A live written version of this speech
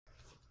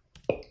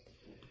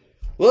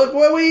Look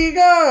what we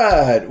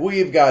got.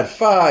 We've got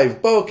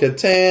 5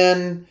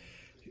 Bo-Katan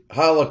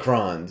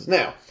Holocrons.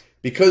 Now,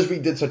 because we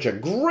did such a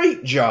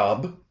great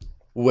job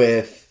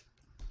with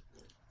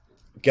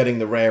getting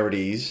the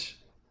rarities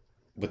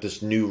with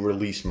this new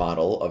release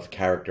model of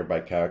character by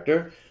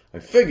character, I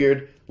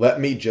figured, let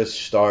me just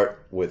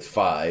start with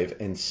 5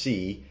 and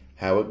see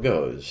how it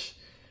goes.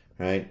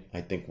 Right?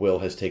 I think Will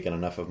has taken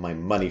enough of my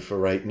money for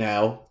right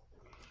now.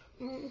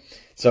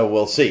 So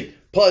we'll see.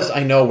 Plus,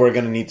 I know we're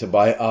going to need to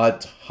buy a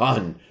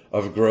ton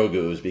of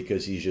Grogus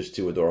because he's just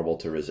too adorable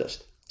to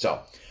resist.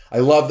 So, I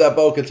love that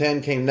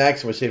Bo-Katan came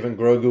next. We're saving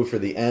Grogu for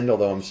the end,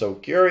 although I'm so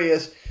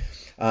curious.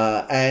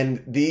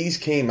 And these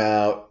came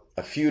out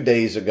a few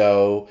days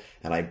ago,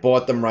 and I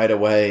bought them right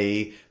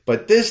away.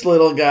 But this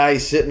little guy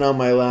sitting on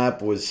my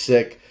lap was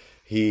sick.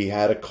 He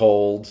had a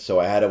cold, so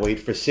I had to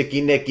wait for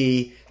Sicky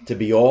Nicky to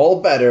be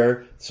all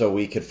better so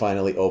we could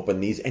finally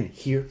open these. And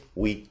here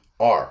we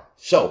are.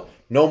 So,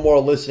 no more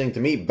listening to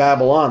me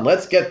babble on.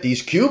 Let's get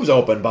these cubes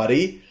open,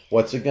 buddy.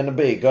 What's it going to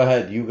be? Go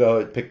ahead. You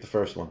go pick the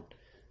first one.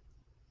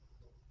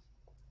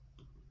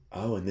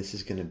 Oh, and this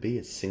is going to be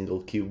a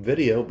single cube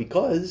video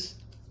because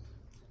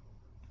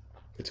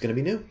it's going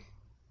to be new.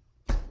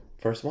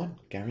 First one.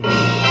 Guaranteed.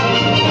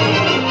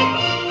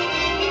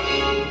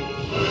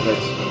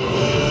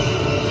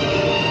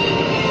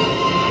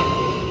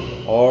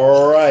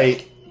 All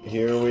right.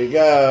 Here we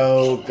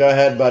go. Go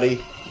ahead,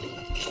 buddy.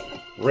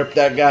 Rip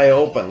that guy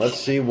open. Let's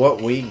see what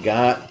we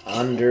got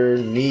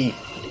underneath.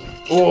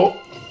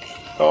 Oh.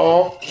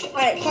 Oh.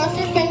 Alright, cross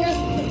your fingers,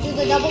 do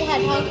the double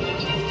head hug,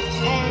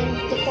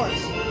 and the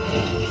force.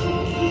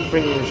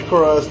 Fingers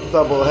crossed,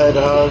 double head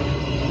hug,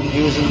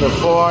 using the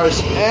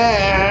force,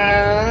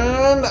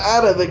 and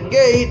out of the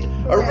gate,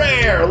 a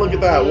rare. Look at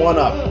that, 1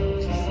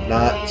 up.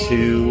 Not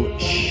too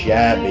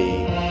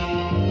shabby.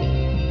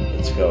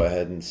 Let's go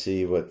ahead and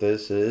see what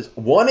this is.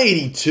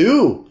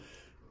 182.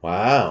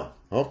 Wow.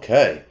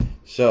 Okay.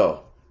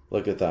 So,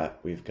 look at that.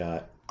 We've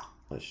got,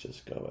 let's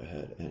just go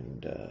ahead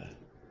and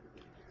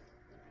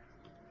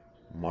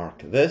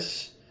mark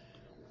this.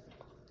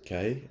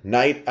 Okay.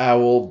 Night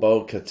Owl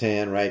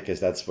Bo-Katan, right? Because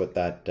that's what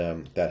that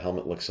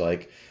helmet looks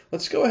like.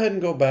 Let's go ahead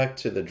and go back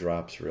to the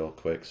drops real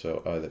quick.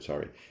 So,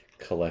 sorry,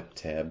 collect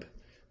tab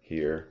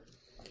here.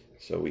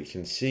 So we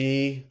can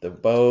see the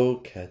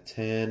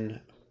Bo-Katan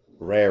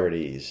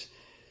rarities.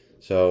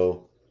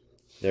 So,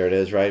 there it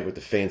is, right? With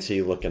the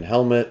fancy looking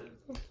helmet.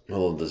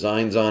 Little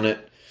designs on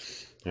it.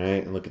 All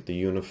right, and look at the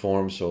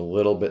uniform. So a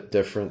little bit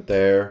different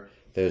there.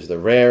 There's the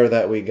rare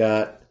that we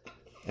got.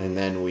 And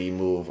then we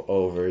move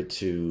over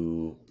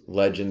to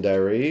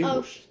Legendary.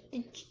 Oh,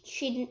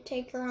 she didn't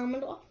take her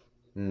helmet off?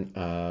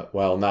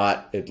 Well,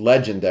 not at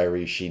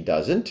Legendary, she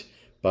doesn't.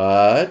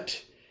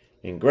 But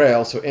in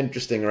Grail, so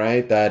interesting,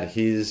 right? That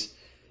his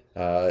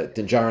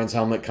Din Djarin's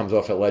helmet comes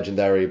off at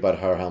Legendary, but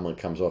her helmet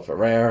comes off at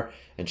Rare.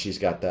 And she's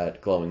got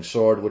that glowing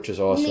sword, which is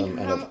awesome.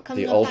 And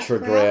the Ultra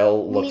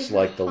Grail looks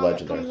like the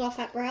Legendary. Comes off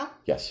at Grail?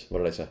 Yes. What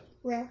did I say?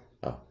 Rare.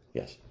 Oh,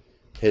 yes.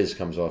 His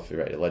comes off,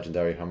 right,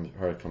 Legendary.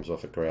 Her comes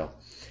off at Grail.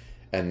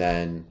 And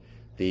then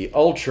the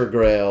Ultra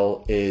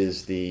Grail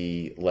is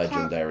the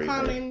Legendary.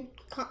 Common.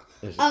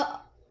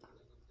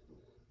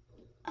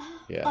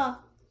 Yeah.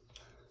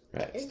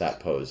 Right, it's that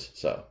pose.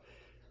 So,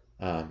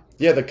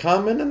 yeah, the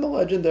Common and the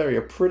Legendary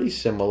are pretty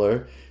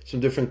similar. Some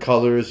different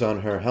colors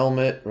on her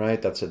helmet, right?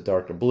 That's a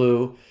darker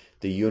blue.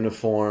 The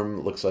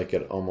uniform looks like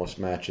it almost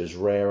matches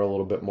Rare a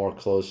little bit more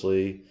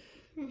closely.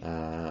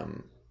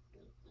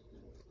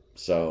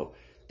 So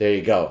there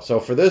you go. So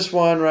for this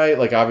one, right,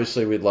 like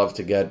obviously we'd love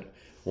to get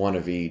one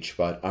of each,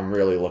 but I'm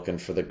really looking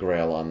for the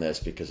Grail on this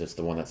because it's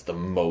the one that's the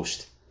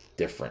most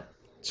different.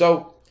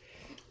 So.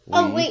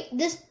 Oh, wait,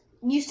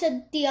 you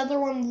said the other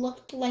one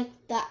looked like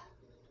the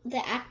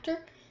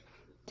actor?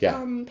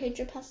 Yeah.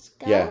 Pedro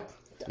Pascal? Yeah.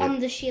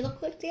 Does she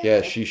look like the actor?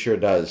 Yeah, she sure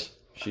does.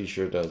 She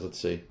sure does. Let's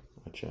see.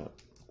 Watch out.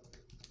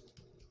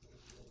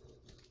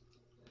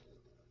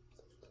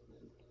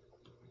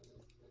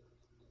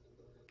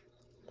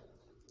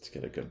 Let's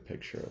get a good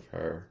picture of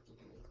her.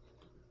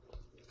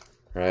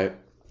 Right?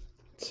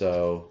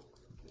 So.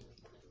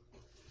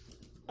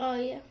 Oh,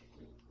 yeah.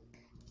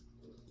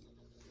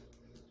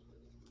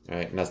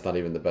 Right, and that's not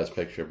even the best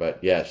picture, but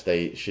yes,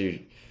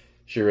 she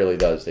really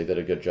does. They did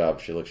a good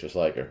job. She looks just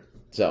like her.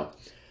 So,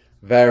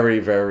 very,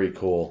 very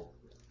cool.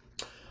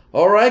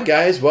 All right,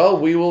 guys. Well,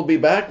 we will be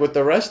back with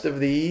the rest of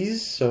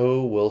these,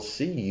 so we'll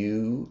see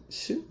you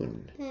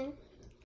soon.